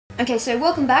Okay, so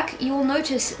welcome back. You will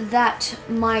notice that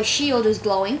my shield is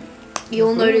glowing.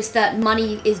 You'll notice that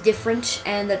money is different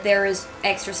and that there is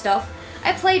extra stuff.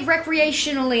 I played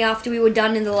recreationally after we were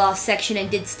done in the last section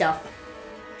and did stuff.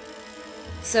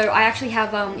 So I actually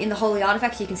have, in the Holy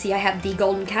Artifacts, you can see I have the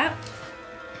golden cap.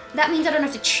 That means I don't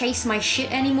have to chase my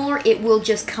shit anymore, it will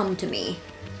just come to me.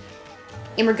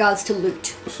 In regards to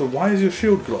loot. So why is your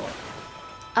shield glowing?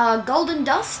 Golden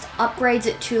dust upgrades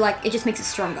it to, like, it just makes it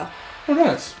stronger. Oh,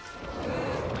 nice.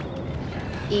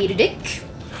 Eat a dick.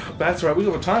 That's right, we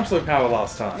got a time slow power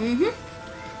last time.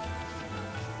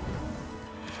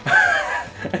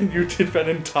 And you did that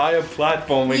entire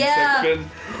platforming section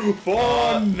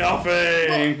for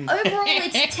nothing. Well, overall,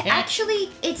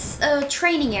 it's a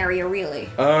training area, really.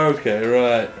 Okay,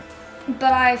 right.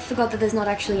 But I forgot that there's not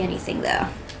actually anything there.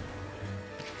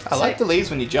 I like the leaves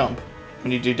when you jump.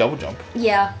 When you do double jump.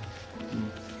 Yeah.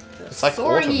 It's like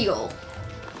Soaring autumn. eagle.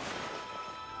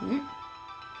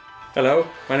 Hello,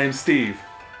 my name's Steve.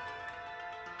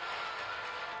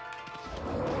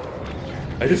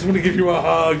 I just want to give you a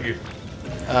hug.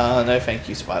 No thank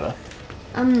you, Spider.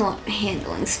 I'm not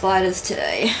handling spiders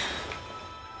today.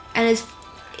 And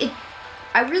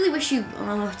I really wish you...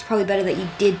 it's probably better that you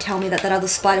did tell me that other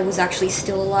spider was actually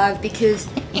still alive, because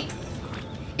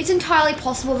it's entirely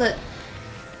possible that...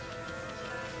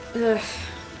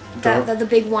 that the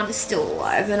big one is still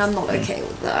alive, and I'm not okay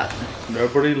with that.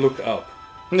 Nobody look up.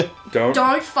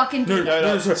 Don't Fucking do that.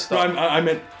 No, sorry. No, I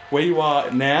meant where you are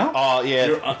now. Oh yeah,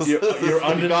 You're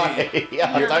underneath.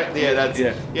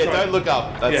 Don't look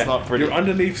up. That's not pretty. You're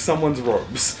underneath someone's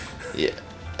robes. Yeah.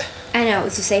 I know, it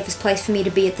was the safest place for me to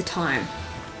be at the time.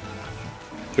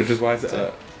 Which is why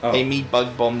Amy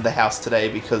bug bombed the house today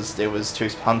because there was 2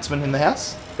 huntsmen in the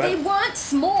house. They weren't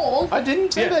small. I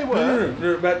didn't say they were.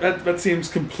 No, that seems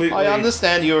completely... I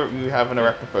understand you have an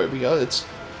arachnophobia.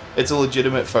 It's a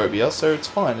legitimate phobia, so it's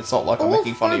fine. It's not like I'm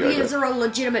making fun of you. All phobias are a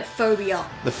legitimate phobia.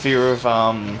 The fear of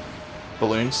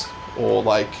balloons or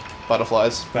like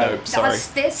butterflies. No, sorry.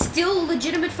 They're still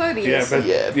legitimate phobias. But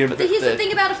here's the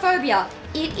thing about a phobia.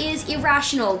 It is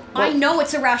irrational. Well, I know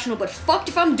it's irrational, but fucked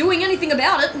if I'm doing anything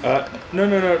about it. No.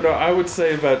 I would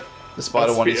say that... The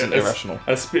spider one isn't irrational.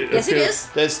 Yes, it is.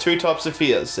 There's 2 types of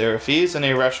fears. There are fears and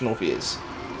irrational fears.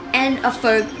 And a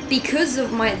because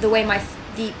of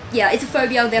it's a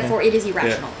phobia, therefore it is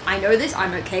irrational. Yeah. I know this,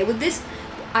 I'm okay with this.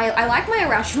 I like my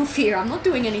irrational fear, I'm not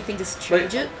doing anything to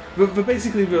change it. But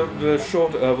basically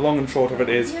the long and short of it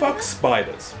is, fuck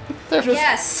spiders.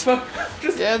 Yes.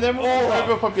 They're more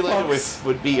overpopulated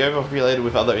would be overpopulated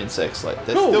with other insects. Like,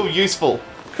 they're still useful.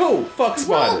 Cool, fuck spiders.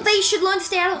 Well, they should learn to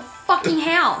stay out of the fucking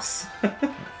house.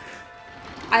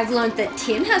 I've learned that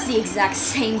Tim has the exact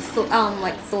same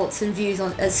thoughts and views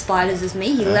as spiders as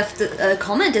me. He left a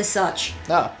comment as such.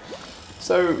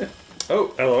 So...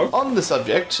 Oh, hello. On the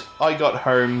subject, I got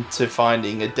home to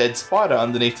finding a dead spider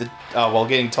underneath while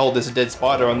getting told there's a dead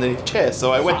spider underneath the chair,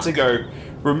 so I went to go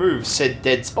remove said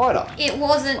dead spider. It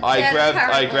wasn't I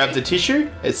dead, grabbed the tissue.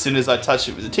 As soon as I touched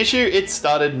it with the tissue, it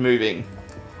started moving.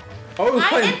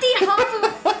 I emptied half of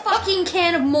a fucking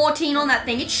can of Mortine on that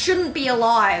thing. It shouldn't be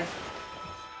alive.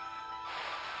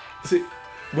 See,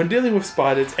 when dealing with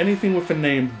spiders, anything with the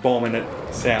name bomb in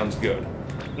it sounds good.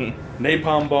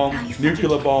 Napalm bomb,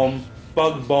 nuclear bomb,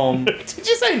 bug bomb. Did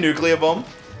you say nuclear bomb?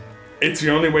 It's the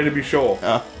only way to be sure.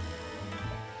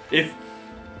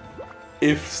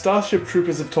 If Starship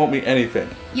Troopers have taught me anything...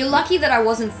 You're lucky that I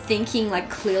wasn't thinking,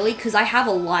 clearly, because I have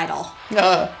a lighter.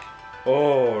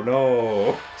 Oh,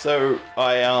 no. So,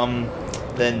 I,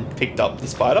 then picked up the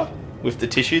spider with the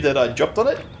tissue that I dropped on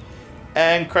it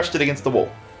and crushed it against the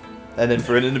wall. And then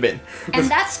threw it in the bin. And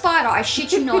that spider, I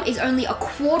shit you not, is only a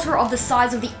quarter of the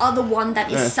size of the other one that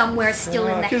is somewhere still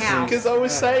in the house. Because I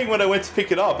was saying when I went to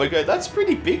pick it up, I go, that's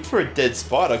pretty big for a dead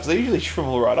spider, because they usually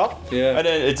shrivel right up. Yeah. And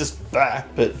then it just,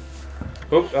 but...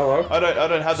 Oh, hello. I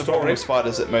don't have the problem with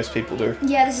spiders that most people do.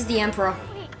 Yeah, this is the Emperor.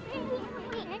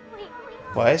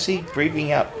 Why is he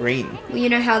breathing out green? Well, you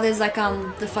know how there's,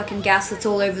 the fucking gas that's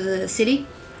all over the city?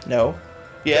 No.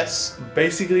 Yes.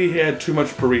 Basically, he had too much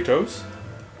burritos.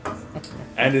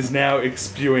 And is now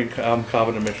spewing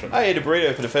carbon emissions. I ate a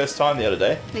burrito for the first time the other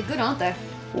day. They're good, aren't they?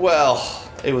 Well,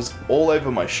 it was all over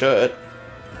my shirt.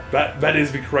 That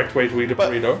is the correct way to eat a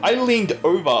burrito. I leaned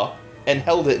over and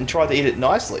held it and tried to eat it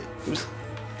nicely. It was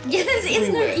Yeah, there is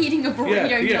no eating a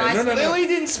burrito nicely. No. Lily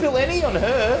didn't spill any on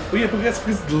her. Well, yeah, but that's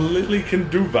because Lily can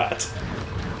do that.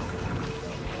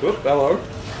 Oop, hello.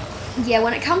 Yeah,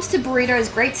 when it comes to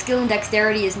burritos, great skill and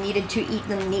dexterity is needed to eat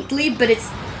them neatly, but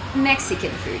it's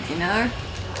Mexican food, you know?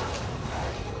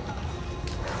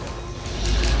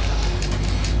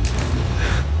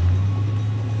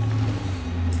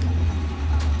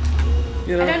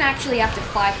 You know, I don't actually have to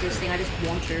fight this thing, I just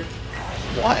want to.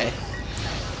 Why?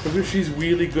 because she's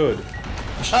really good.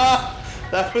 Ah,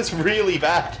 that was really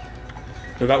bad.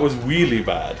 No, that was really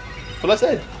bad. What I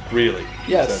said? Really.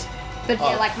 Yes. So, But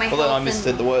yeah, like my Well, then I health missaid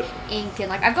and the word. ink and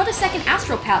like I've got a second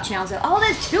astral pouch now. So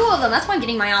there's 2 of them. That's why I'm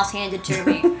getting my ass handed to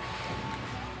me.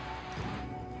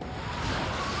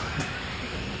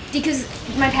 Because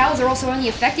my powers are also only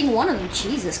affecting one of them.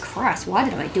 Jesus Christ, why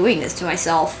am I doing this to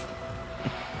myself?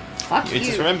 Fuck You you.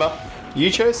 just remember, you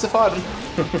chose to fight him.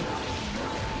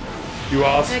 you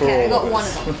asked for Okay, I all got of one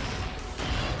us. of them.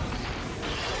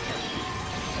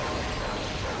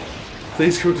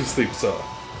 Please go to sleep, sir.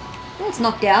 Well, it's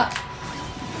knocked out.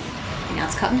 Now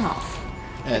it's cut in half.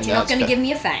 And You're now not going to give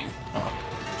me a fang.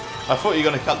 I thought you were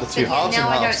going to cut the 2 But yeah, halves in now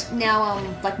I halves. don't.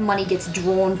 Now like money gets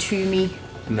drawn to me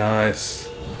Nice.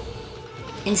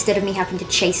 instead of me having to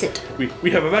chase it. We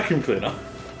have a vacuum cleaner.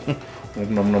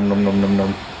 Nom nom nom nom nom nom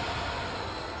nom.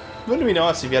 Wouldn't it be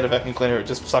nice if you had a vacuum cleaner that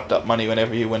just sucked up money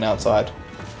whenever you went outside?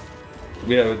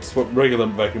 Yeah, it's what regular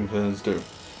vacuum cleaners do.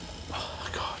 Oh,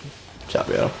 God. Shout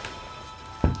me out.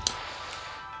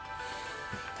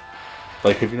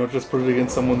 Like, have you not just put it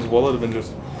against someone's wallet and then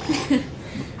just...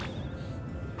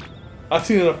 I've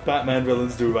seen enough Batman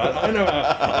villains do that. I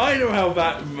know how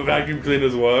vacuum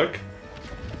cleaners work.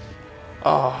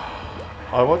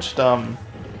 I watched,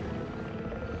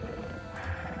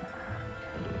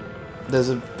 There's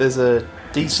a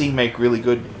DC make really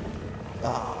good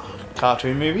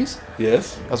cartoon movies.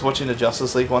 Yes. I was watching the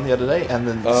Justice League one the other day, and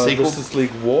then the sequel. Justice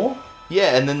League War?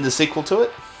 Yeah, and then the sequel to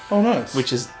it, Oh, nice.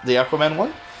 which is the Aquaman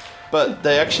one. But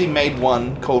they actually made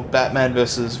one called Batman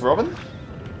vs. Robin,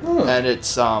 Oh, and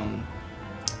it's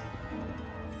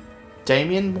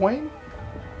Damian Wayne.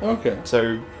 okay.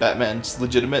 So Batman's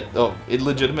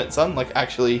illegitimate son, like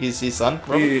actually he's his son.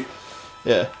 Robin.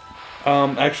 Yeah.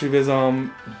 Actually, there's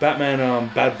Batman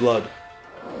Bad Blood,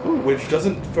 which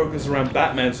doesn't focus around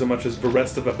Batman so much as the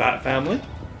rest of the Bat family,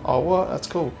 Oh, what? That's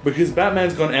cool. because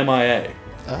Batman's gone MIA,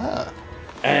 Ah.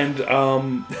 and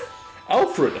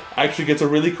Alfred actually gets a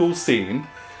really cool scene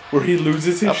where he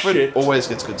loses his Alfred shit. always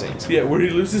gets good scenes. Yeah, where he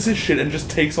loses his shit and just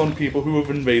takes on people who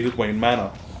have invaded Wayne Manor.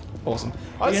 Awesome.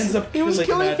 He ends up he was killing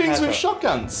killing Mad things with Hatter.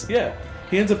 shotguns. Yeah,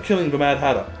 he ends up killing the Mad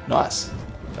Hatter. Nice.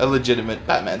 A legitimate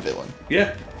Batman villain.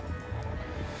 Yeah.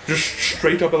 Just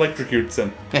straight up electrocutes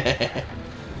him.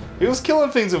 He was killing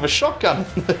things with a shotgun.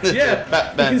 Yeah,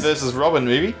 Batman because- versus Robin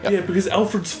movie. Yep. Yeah, because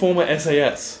Alfred's former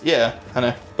SAS. Yeah, I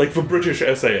know. Like the British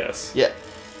SAS. Yeah.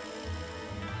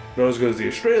 Not as good as the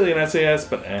Australian SAS,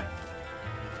 but eh.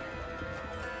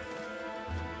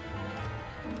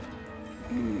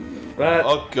 That,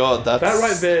 Oh god, that's... that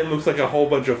right there looks like a whole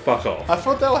bunch of fuck off. I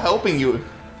thought they were helping you.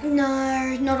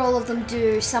 No, not all of them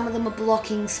do. Some of them are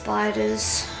blocking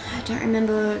spiders. I don't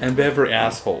remember. And they're very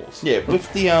assholes. Yeah,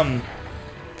 with the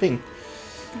thing.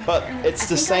 But it's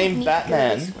I the think I same need to go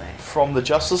Batman this way. from the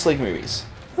Justice League movies.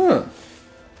 Huh.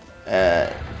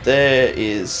 There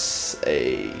is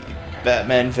a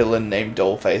Batman villain named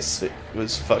Dollface. It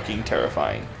was fucking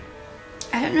terrifying.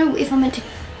 I don't know if I'm meant to.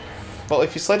 Well,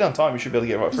 if you slow down time, you should be able to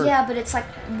get right through. Yeah, but it's like,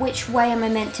 which way am I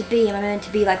meant to be? Am I meant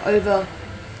to be like over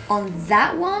on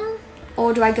that one,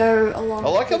 or do I go along? I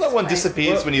like how this that one way?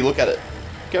 disappears Well- when you look at it.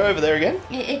 Go over there again.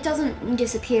 It doesn't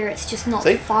disappear. It's just not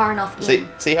See? far enough in.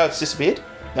 See how it's disappeared?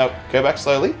 Now go back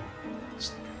slowly.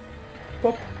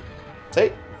 Pop.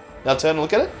 See? Now turn and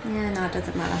look at it. Yeah, no, it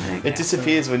doesn't matter. I don't It care.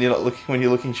 disappears when you're not looking. When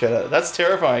you're looking straight at it. That's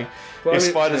terrifying. Well, if I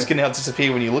mean, spiders yeah. can now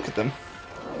disappear when you look at them.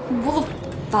 Well,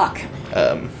 fuck.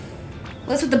 Well,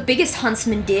 that's what the biggest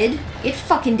huntsman did. It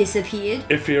fucking disappeared.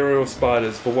 Ethereal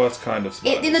spiders, the worst kind of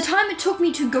spiders. In the time it took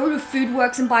me to go to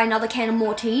Foodworks and buy another can of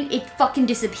Mortine, it fucking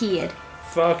disappeared.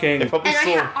 Fucking. It probably And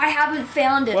saw. I haven't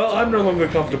found it. Well, I'm no longer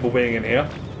comfortable being in here.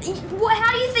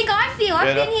 How do you think I feel?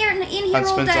 I've Yeah, been here in here all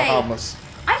Huntsmen are day. harmless.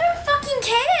 I don't fucking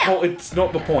care. Well, it's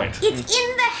not the point. It's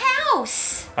in the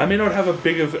house. I may not have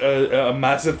a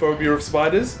massive phobia of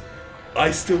spiders.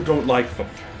 I still don't like them.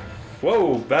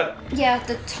 Whoa, that. Yeah,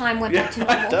 the time went back to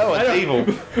I normal. No, it's know.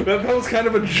 evil. That was kind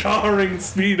of a jarring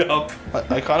speed up.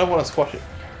 I kind of want to squash it.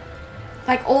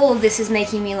 Like, all of this is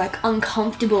making me, like,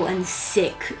 uncomfortable and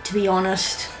sick, to be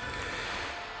honest.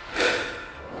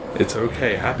 It's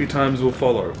okay. Happy times will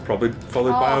follow. Probably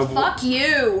followed by Oh, a. fuck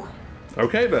you.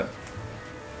 Okay then.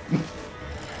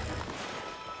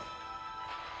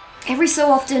 Every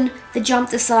so often, the jump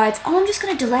decides, oh, I'm just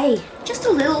gonna delay. Just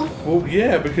a little. Well,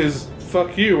 yeah, because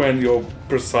fuck you and your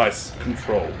precise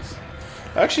controls.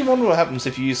 I actually wonder what happens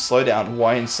if you use slowdown.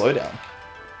 Why in slowdown?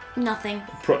 Nothing.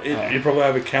 You probably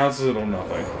have it cancelled or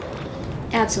nothing.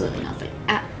 Absolutely nothing.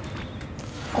 At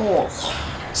all.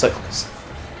 So close.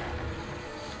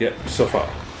 Yeah, so far.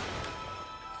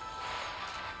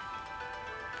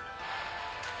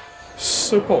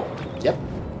 So, Paul, Yep.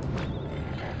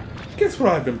 guess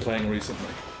what I've been playing recently?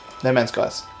 No Man's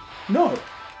Skies. No.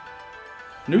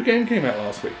 New game came out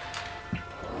last week.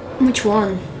 Which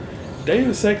one?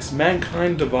 Deus Ex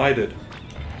Mankind Divided.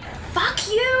 Fuck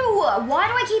you! Why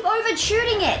do I keep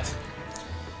overshooting it?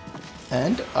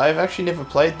 And I've actually never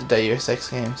played the Deus Ex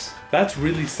games. That's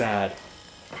really sad.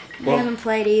 I haven't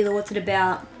played either. What's it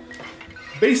about?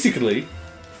 Basically,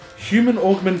 human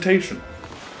augmentation.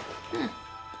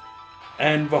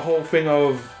 And the whole thing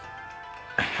of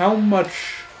how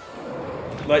much,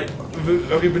 like,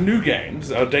 the new games,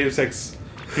 Deus Ex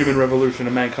Human Revolution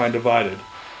and Mankind Divided,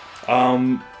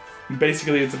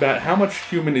 basically it's about how much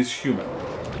human is human.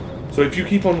 So if you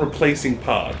keep on replacing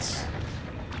parts,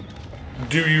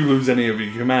 do you lose any of your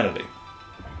humanity?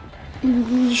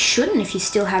 You shouldn't if you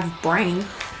still have brain.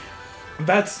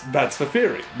 That's the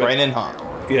theory. But, Brain and heart.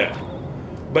 yeah.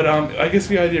 But I guess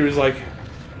the idea is like,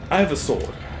 I have a sword.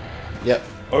 Yep.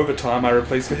 Over time I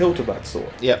replace the hilt of that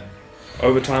sword. Yep.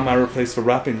 Over time I replace the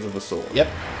wrappings of the sword. Yep.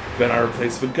 Then I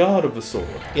replace the guard of the sword.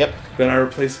 Yep. Then I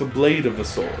replace the blade of the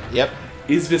sword. Yep.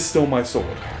 Is this still my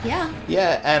sword? Yeah.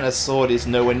 Yeah, and a sword is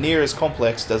nowhere near as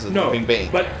complex as a No, living being.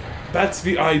 but that's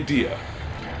the idea.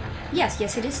 Yes,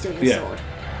 it is still your Yeah. sword.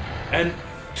 And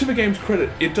to the game's credit,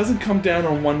 it doesn't come down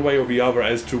on one way or the other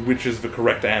as to which is the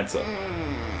correct answer.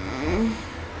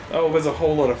 Oh, there's a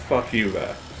whole lot of fuck you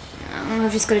there.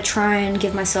 I've just got to try and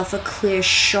give myself a clear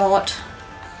shot.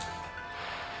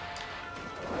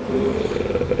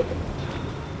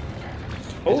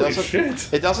 Holy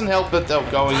shit. It doesn't help that they're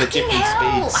going at Fucking different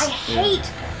hell! speeds. I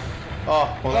hate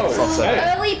Oh, well, that's not so hey.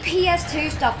 bad. early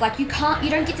PS2 stuff. Like you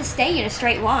don't get to stay in a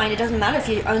straight line. It doesn't matter if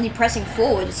you're only pressing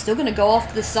forward. It's still gonna go off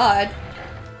to the side.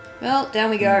 Well, down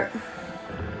we go.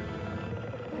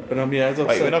 But yeah, as I've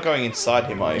Wait, said, we're not going inside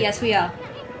him, are you? Yes, we are.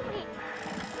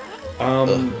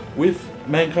 with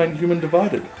Mankind Human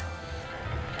Divided.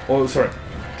 Oh, sorry.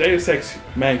 Deus Ex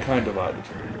Mankind Divided.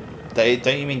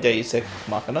 Don't you mean Deus Ex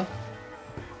Machina?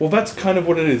 Well, that's kind of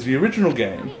what it is. The original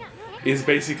game is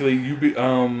basically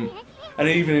and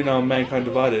even in Mankind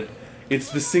Divided,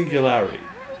 it's the singularity,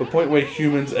 the point where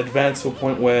humans advance to a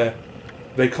point where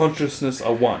their consciousness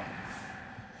are one.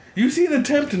 You see an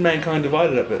attempt in Mankind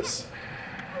Divided at this.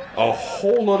 A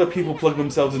whole lot of people plug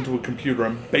themselves into a computer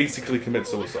and basically commit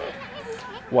suicide.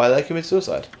 Why they commit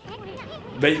suicide?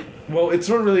 Well, it's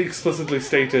not really explicitly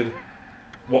stated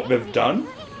what they've done,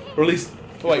 or at least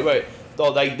Wait.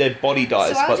 Oh, their body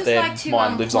dies, So I would but just their like to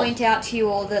mind lives on. point out to you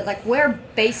all that like we're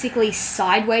basically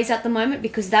sideways at the moment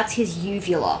because that's his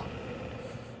uvula.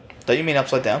 Don't you mean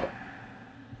upside down?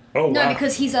 oh No, wow.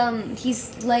 because he's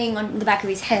laying on the back of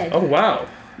his head. Oh wow.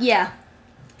 Yeah.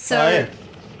 So Oh, yeah.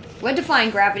 we're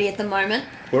defying gravity at the moment.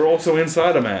 We're also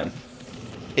inside a man.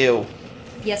 Ew.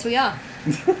 Yes, we are.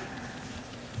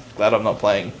 Glad I'm not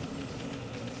playing.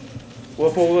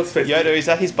 Well, Paul, let's face Yoda, it. is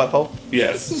that his butthole?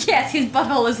 Yes. Yes, his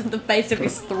butthole is at the base of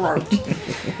his throat.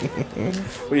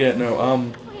 But yeah,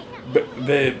 no. But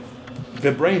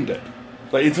they're brain dead.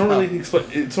 Like it's not really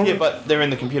it's not. Yeah, but they're in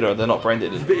the computer. They're not brain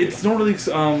dead. It's not really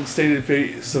stated if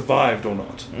they survived or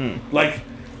not. Like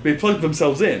they plugged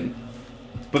themselves in,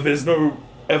 but there's no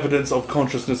evidence of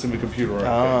consciousness in the computer. Or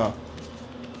anything. Ah,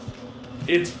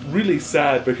 It's really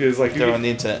sad because like they're on the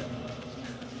internet.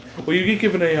 you get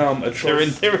given a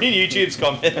choice. They're in YouTube's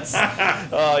comments.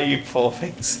 Oh, you poor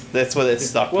things. That's where they're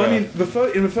stuck. Well, I bro.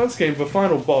 mean, in the first game, the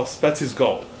final boss, that's his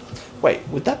goal. Wait,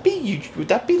 would that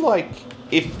be like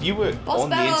if you were Boss on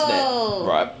the battle! internet,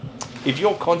 right? If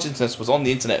your consciousness was on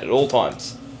the internet at all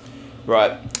times,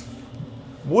 right?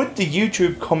 Would the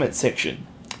YouTube comment section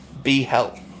be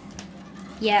hell?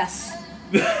 Yes.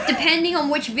 Depending on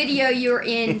which video you're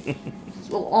in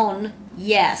or on,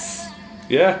 yes.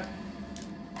 Yeah.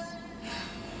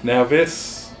 Now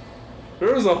this,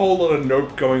 there is a whole lot of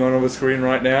nope going on the screen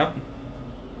right now.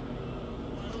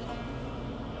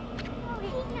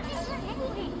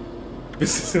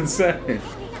 This is insane.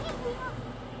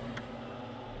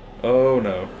 Oh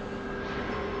no.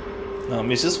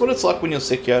 Is this what it's like when you're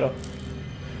sick, Yoda?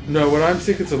 No, when I'm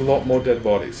sick, it's a lot more dead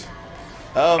bodies.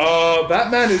 That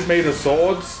man is made of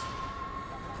swords.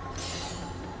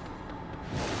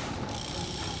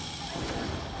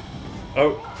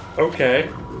 Oh, okay.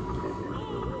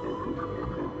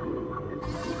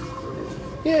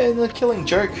 Yeah, and the Killing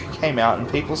Joke came out, and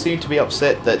people seem to be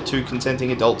upset that two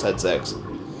consenting adults had sex.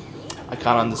 I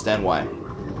can't understand why.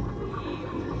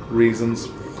 Reasons.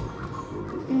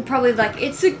 Probably like,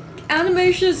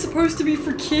 animation is supposed to be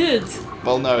for kids.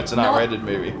 Well, no, it's an No. R-rated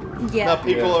movie. Yeah. No,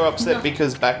 people Yeah. are upset No.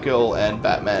 because Batgirl and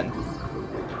Batman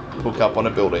hook up on a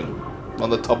building, on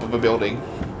the top of a building.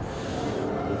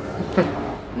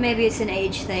 Maybe it's an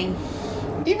age thing.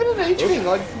 Even an age thing,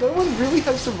 like, no one really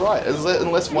has the right,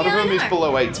 unless one of them is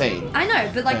below 18. I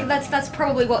know, but like that's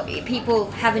probably what people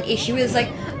have an issue with. It's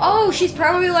like, oh, she's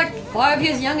probably like 5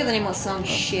 years younger than him or some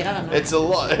shit. I don't know. It's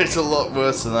a lot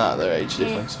worse than that. Their age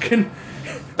difference.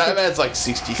 Batman's like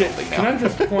 60 something now. Can I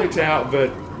just point out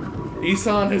that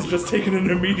Isan has just taken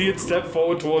an immediate step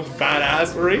forward towards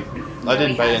badassery? I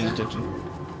didn't he pay any hasn't. attention.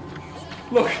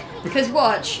 Look. Because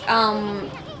watch,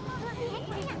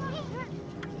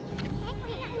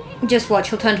 just watch,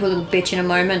 he'll turn to a little bitch in a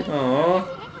moment. Aww.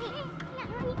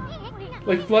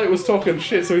 Like, Blight was talking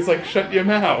shit, so he's like, shut your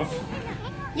mouth.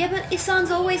 Yeah, but Isan's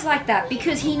always like that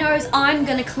because he knows I'm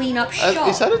gonna clean up shop.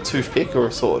 Is that a toothpick or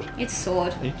a sword? It's a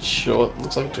sword. It's short.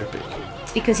 Looks like a toothpick.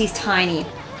 It's because he's tiny.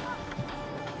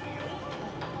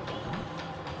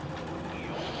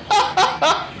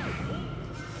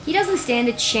 He doesn't stand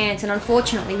a chance, and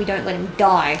unfortunately we don't let him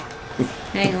die.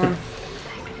 Hang on.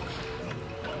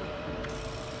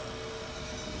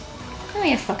 Oh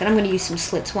yeah, fuck it, I'm gonna use some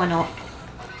slips, why not?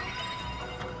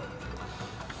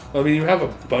 I mean, you have a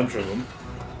bunch of them.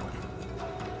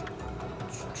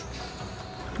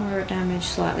 Moderate damage,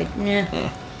 slightly. Yeah.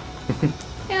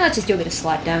 Yeah, let's just do a bit of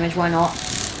slight damage, why not?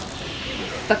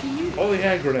 Fucking you. Oh, the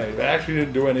hand grenade. It actually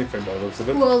didn't do anything by the looks of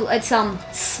it. Well, it's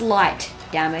slight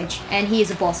damage, and he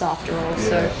is a boss after all,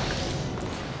 so...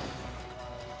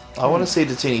 I want to see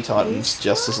the Teeny Titans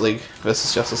Justice League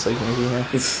versus Justice League movie now.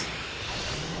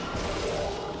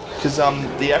 Because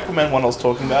the Aquaman one I was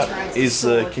talking about is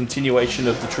the continuation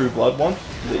of the True Blood one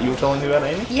that you were telling me about,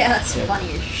 Amy. Yeah, that's funny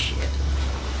as shit.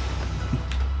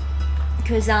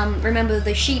 Because, remember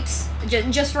the sheep's...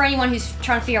 Just for anyone who's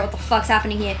trying to figure out what the fuck's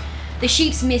happening here, the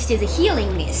sheep's mist is a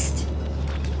healing mist.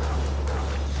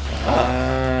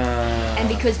 And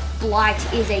because blight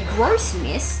is a gross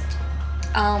mist,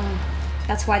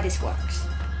 that's why this works.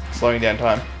 Slowing down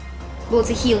time. Well, it's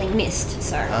a healing mist,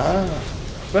 so...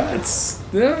 That's...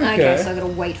 Okay. Okay, so I gotta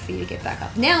wait for you to get back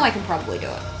up. Now I can probably do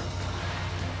it.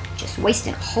 Just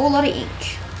wasting a whole lot of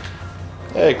ink.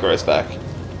 It grows back.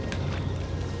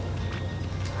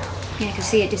 Yeah, I can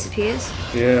see it disappears.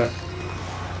 Yeah.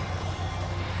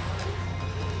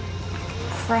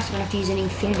 Christ, I'm gonna have to use an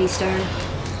infinity stone.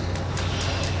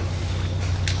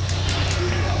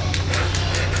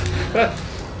 That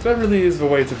really is the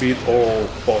way to beat all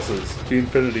bosses. The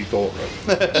Infinity Gauntlet.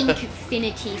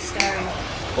 Infinity stone.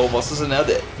 All bosses are now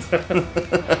dead.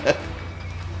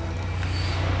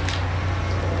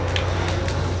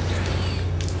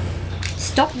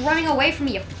 Stop running away from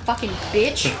me, you fucking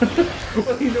bitch.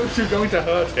 Well, he knows you're going to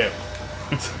hurt him.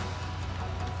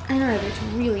 I know, but it's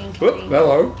really Whoop, inconvenient.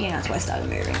 hello. Yeah, that's why I started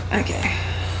moving. Okay.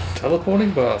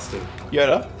 Teleporting bastard.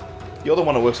 Yoda, you're the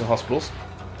one who works in hospitals.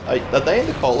 Are they in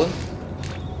the colon?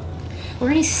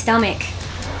 We're in his stomach.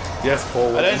 Yes,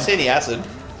 Paul. I don't see any acid.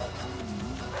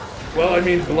 Well, I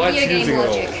mean, Blight's Video using game it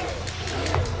logic.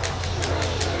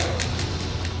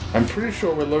 all. I'm pretty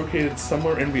sure we're located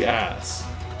somewhere in the ass.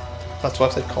 That's why I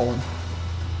said colon.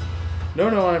 No,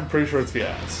 I'm pretty sure it's the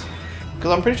ass.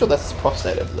 Because I'm pretty sure that's the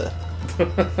prostate over there.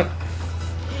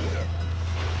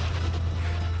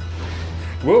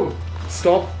 Whoa!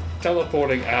 Stop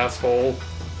teleporting, asshole.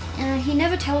 He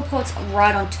never teleports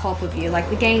right on top of you. Like,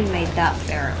 the game made that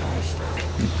fair at most.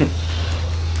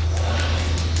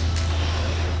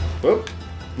 Whoop.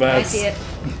 I see it.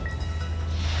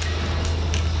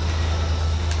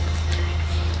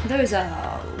 Those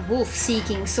are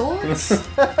wolf-seeking swords.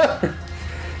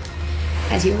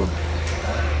 As you will.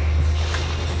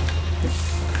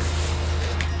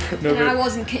 No, I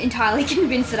wasn't entirely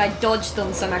convinced that I dodged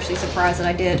them, so I'm actually surprised that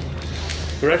I did.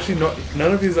 they're actually not.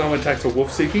 None of his arm attacks are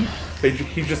wolf-seeking.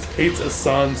 He just hates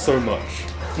Asan so much.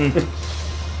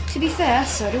 To be fair,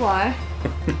 so do I.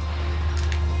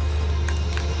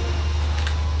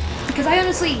 Because I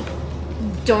honestly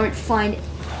don't find...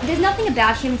 There's nothing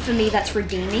about him for me that's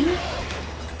redeeming.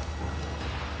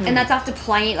 And that's after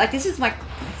playing... Like, this is my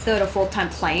third or fourth time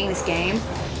playing this game.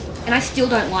 And I still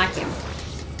don't like him.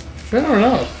 Fair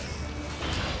enough.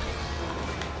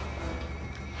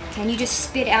 Can you just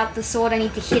spit out the sword I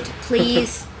need to hit,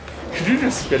 please? Could you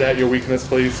just spit out your weakness,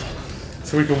 please?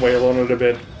 So we can wail on it a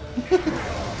bit.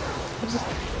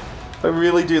 I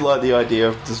really do like the idea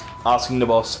of just asking the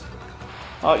boss,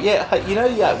 oh yeah, hey, you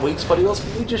know that weak spot of yours,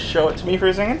 can you just show it to me for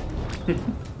a second?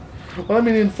 Well, I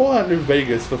mean, in Fallout New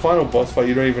Vegas, the final boss fight,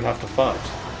 you don't even have to fight.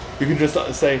 You can just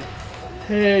say,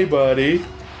 hey buddy,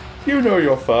 you know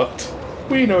you're fucked.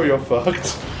 We know you're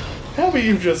fucked. How about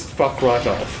you just fuck right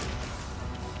off?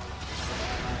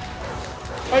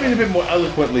 I mean, a bit more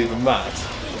eloquently than that.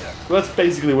 Well, that's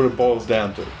basically what it boils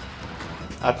down to.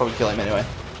 I'd probably kill him anyway.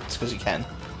 Just because you can.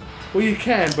 Well, you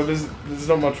can, but there's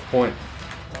not much point.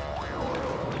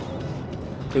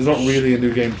 There's not really a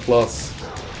New Game Plus,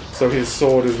 so his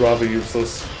sword is rather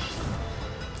useless.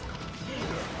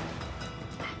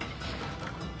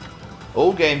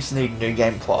 All games need New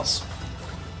Game Plus.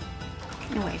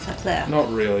 No, wait, it's up there.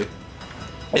 Not really.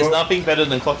 There's Well- nothing better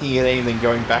than clocking it in and then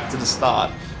going back to the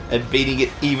start and beating it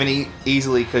even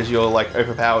easily because you're like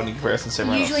overpowered in comparison to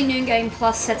everyone Usually, New Game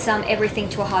Plus sets everything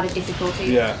to a harder difficulty.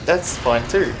 Yeah. else. That's fine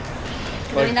too.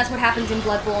 I mean, that's what happens in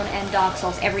Bloodborne and Dark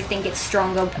Souls. Everything gets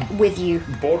stronger with you.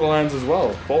 Borderlands as well.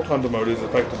 Vault Hunter mode is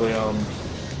effectively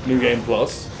New Game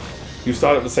Plus. You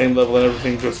start at the same level and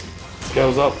everything just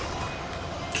scales up.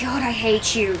 God, I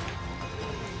hate you.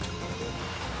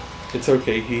 It's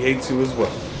okay, he hates you as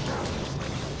well.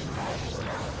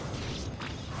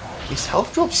 His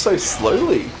health drops so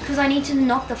slowly. Because I need to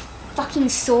knock the fucking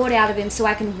sword out of him so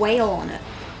I can wail on it.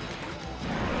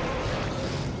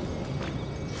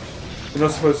 You're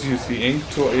not supposed to use the ink,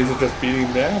 or is it just beating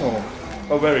him down? Or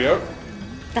oh, there we go.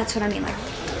 That's what I mean, like,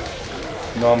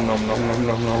 Nom nom nom nom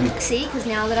nom nom. see? Because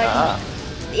now that I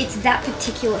can... It's that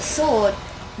particular sword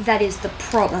that is the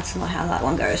problem. That's not how that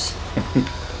one goes.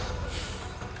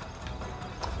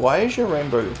 Why is your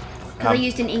rainbow? Because I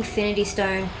used an Infinity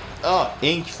Stone. Oh,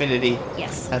 Infinity.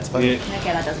 Yes. That's funny. Yeah.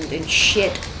 Okay, that doesn't do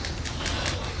shit.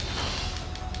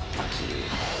 Fuck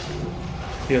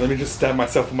you. Here, let me just stab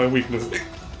myself with my weakness.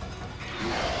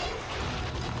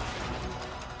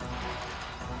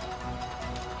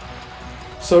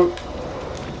 So,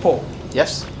 Paul,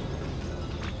 Yes.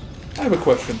 I have a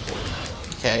question for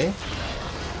you. Okay.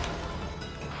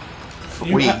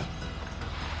 You Free. ha-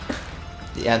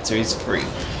 The answer is free.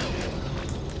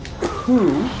 Who?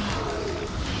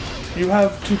 You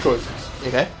have two choices.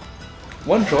 Okay.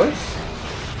 One choice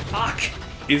Fuck.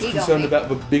 is You got concerned me. about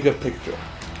the bigger picture,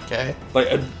 Okay. like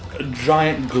a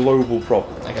giant global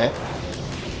problem. Okay.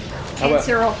 How about-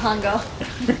 Cancer or hunger.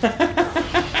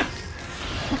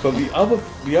 But the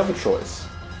other choice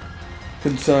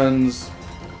concerns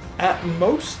at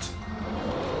most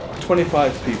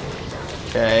 25 people.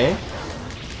 Okay.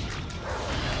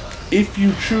 If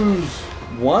you choose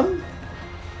one,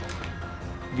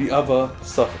 the other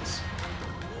suffers.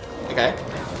 Okay.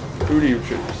 Who do you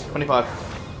choose? 25.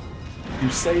 You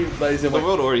save those in The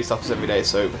world already suffers every day,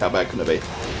 so how bad can it be?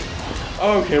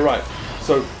 Okay, right.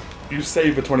 So you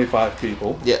save the 25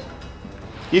 people. Yeah.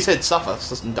 You said suffer, so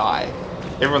doesn't die.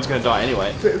 Everyone's gonna die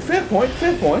anyway. Fair point.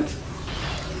 Fair point.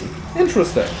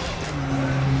 Interesting.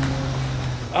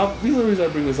 The only reason I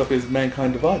bring this up is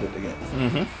Mankind Divided again.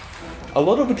 Mm-hmm. A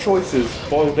lot of the choices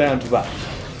boil down to that.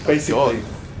 Basically,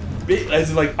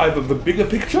 as in like either the bigger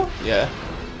picture Yeah.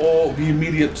 or the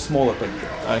immediate smaller picture.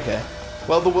 Okay.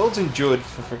 Well, the world's endured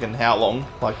for freaking how long?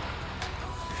 Like,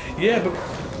 Yeah, but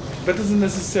that doesn't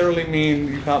necessarily mean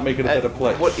you can't make it a better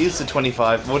place. what is the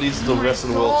 25? What is the rest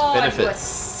of the world's God, benefit? you are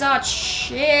such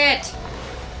shit.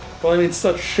 Well, I mean,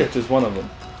 such shit is one of them.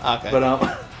 Okay. But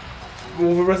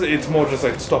well, the rest it's more just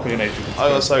like stopping a nation.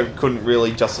 I also couldn't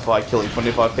really justify killing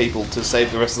 25 people to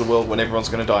save the rest of the world when everyone's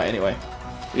going to die anyway.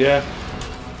 Yeah.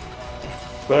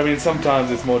 But I mean, sometimes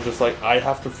it's more just like I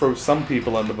have to throw some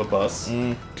people under the bus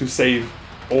to save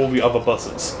all the other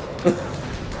buses.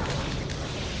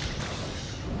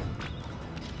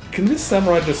 Can this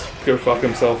samurai just go fuck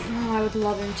himself? Oh, I would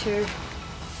love him to.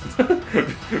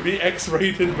 The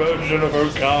X-rated version of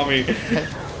Okami.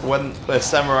 When a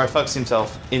samurai fucks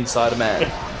himself inside a man.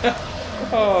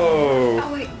 Oh.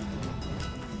 Oh, wait.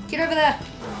 Get over there.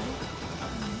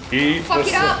 Eat Fuck the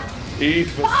it up. Eat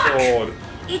the Fuck. sword.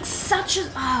 It's such a...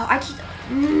 Oh, I keep...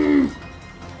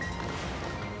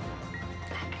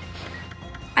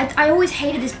 I always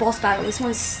hated this boss battle. This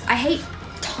one's... I hate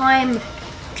time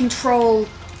control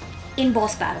in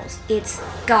boss battles. It's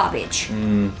garbage.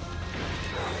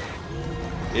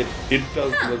 It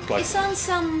does look like. His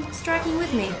son's striking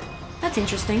with me. That's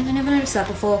interesting. I never noticed that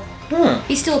before. Huh.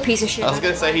 He's still a piece of shit. I was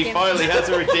going to say, he finally has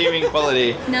a redeeming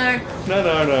quality. No.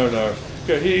 No.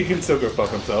 He can still go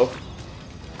fuck himself.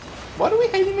 Why do we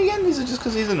hate him again? Is it just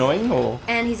because he's annoying, or...?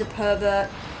 And he's a pervert.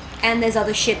 And there's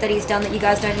other shit that he's done that you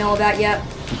guys don't know about yet.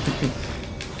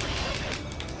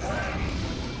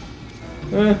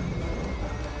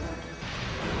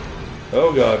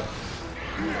 Oh god.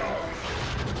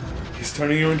 He's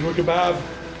turning you into a kebab.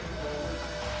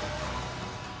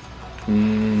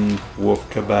 Wolf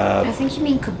I kebab. think you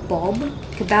mean kebab.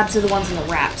 Kebabs are the ones in the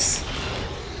wraps.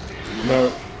 No,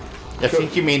 I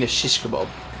think you mean a shish kebab.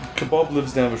 kebab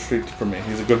lives down the street from me.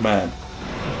 He's a good man.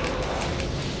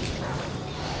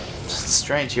 It's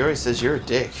strange, he always says you're a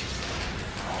dick.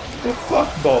 Well,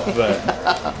 fuck Bob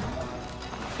then.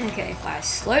 Okay, if I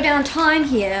slow down time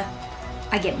here,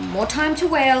 I get more time to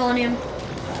wail on him,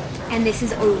 and this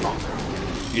is over.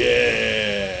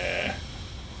 Yeah.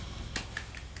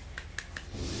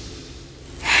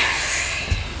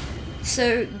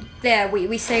 So, there,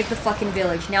 we saved the fucking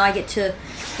village. Now I get to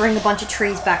bring a bunch of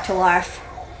trees back to life.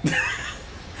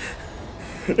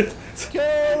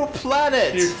 Go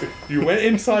planet! You went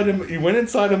inside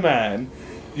a man,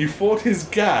 you fought his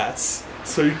gas,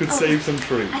 so you could save some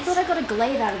trees. I thought I got a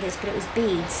glaive out of this, but it was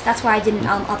beads. That's why I didn't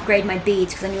upgrade my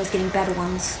beads, because I knew I was getting better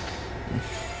ones.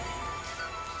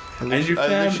 And you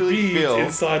found beads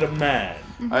inside a man.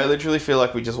 I literally feel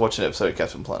like we just watched an episode of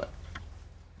Captain Planet.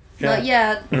 Not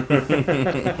yet.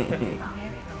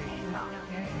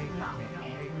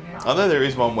 I know there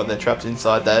is one where they're trapped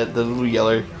inside the little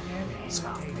yellow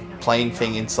plane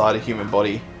thing inside a human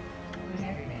body.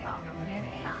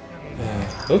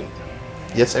 Oh.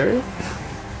 Yes, Ariel?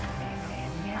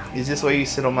 Is this where you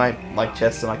sit on my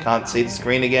chest and I can't see the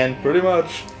screen again? Pretty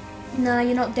much. No,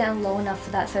 you're not down low enough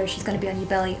for that, so she's going to be on your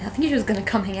belly. I think she was going to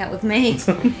come hang out with me.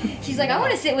 She's like, I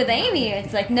want to sit with Amy.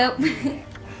 It's like, nope.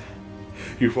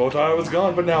 You thought I was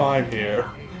gone, but now I'm here.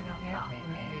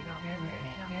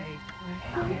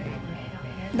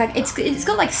 Like, it's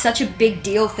got, like, such a big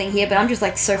deal thing here, but I'm just,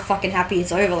 like, so fucking happy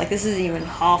it's over. Like, this isn't even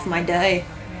half my day.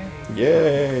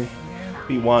 Yay.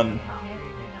 We won.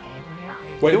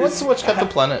 Wait, Who wants to watch Captain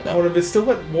Planet now? Oh, there's still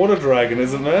that water dragon,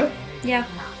 isn't there? Yeah.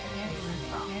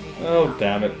 Oh,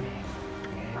 damn it.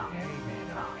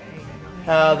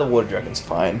 The water dragon's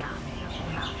fine.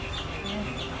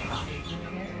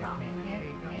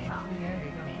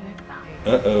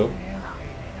 Uh-oh.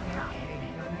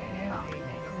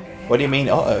 What do you mean,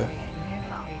 uh-oh?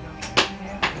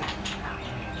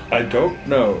 I don't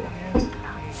know.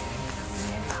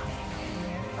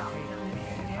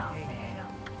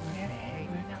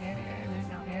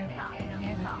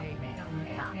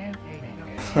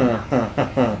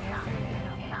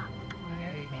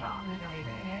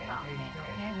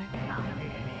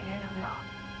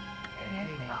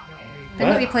 But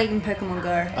not be playing Pokemon Go.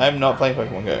 I am not playing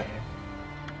Pokemon Go.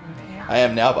 I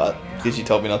am now, but because you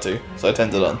told me not to, so I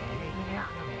turned it on.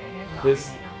 This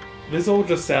all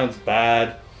just sounds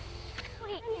bad.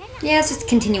 Yeah, it's just a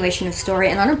continuation of story,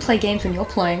 and I don't play games when you're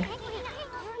playing.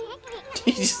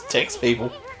 You just text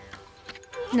people.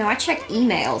 No, I check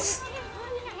emails.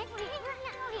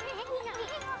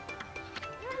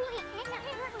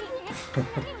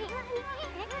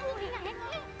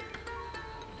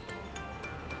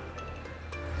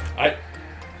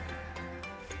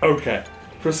 Okay.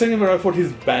 For a second I thought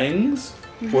his bangs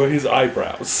were his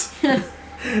eyebrows.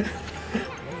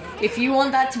 If you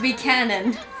want that to be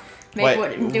canon, Wait, do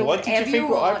what did you whatever think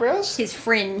were want. eyebrows? His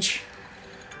fringe.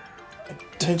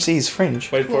 Don't see his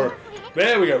fringe. Wait for it.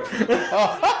 There we go.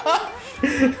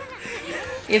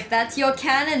 If that's your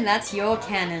canon, that's your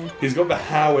canon. He's got the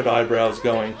Howard eyebrows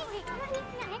going.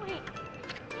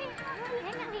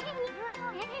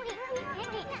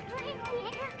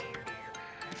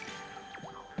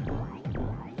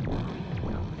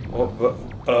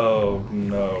 Oh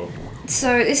no.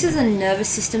 So this is a nervous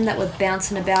system that we're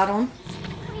bouncing about on.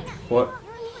 What?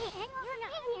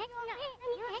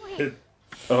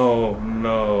 Oh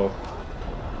no.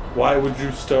 Why would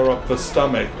you stir up the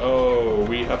stomach? Oh,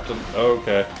 we have to...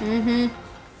 Okay. Mm-hmm.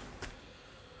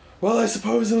 Well, I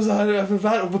suppose it was out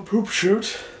of a poop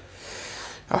shoot.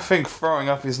 I think throwing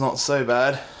up is not so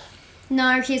bad.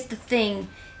 No, here's the thing.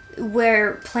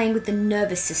 We're playing with the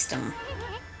nervous system.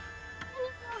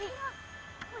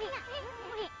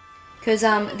 Because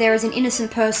there is an innocent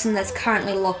person that's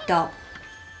currently locked up.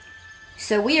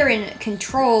 So we are in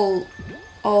control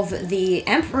of the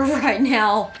Emperor right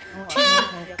now.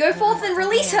 Go forth and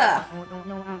release her!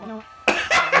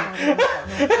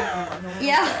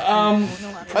 Yeah.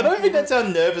 I don't think that's how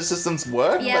nervous systems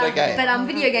work, Yeah, but okay. but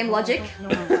video game logic.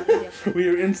 We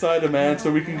are inside a man,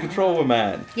 so we can control a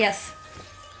man. Yes.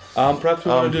 Perhaps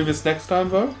we want to do this next time,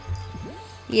 though?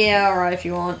 Yeah, alright if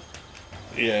you want.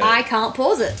 Yeah. I can't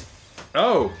pause it.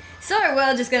 Oh! So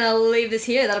we're just gonna leave this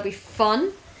here. That'll be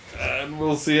fun. And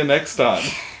we'll see you next time.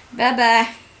 Bye-bye.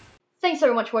 Thanks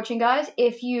so much for watching, guys.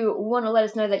 If you want to let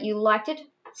us know that you liked it,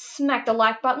 smack the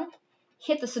like button.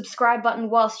 Hit the subscribe button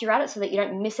whilst you're at it so that you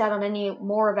don't miss out on any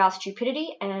more of our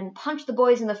stupidity. And punch the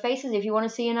boys in the faces if you want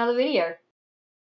to see another video.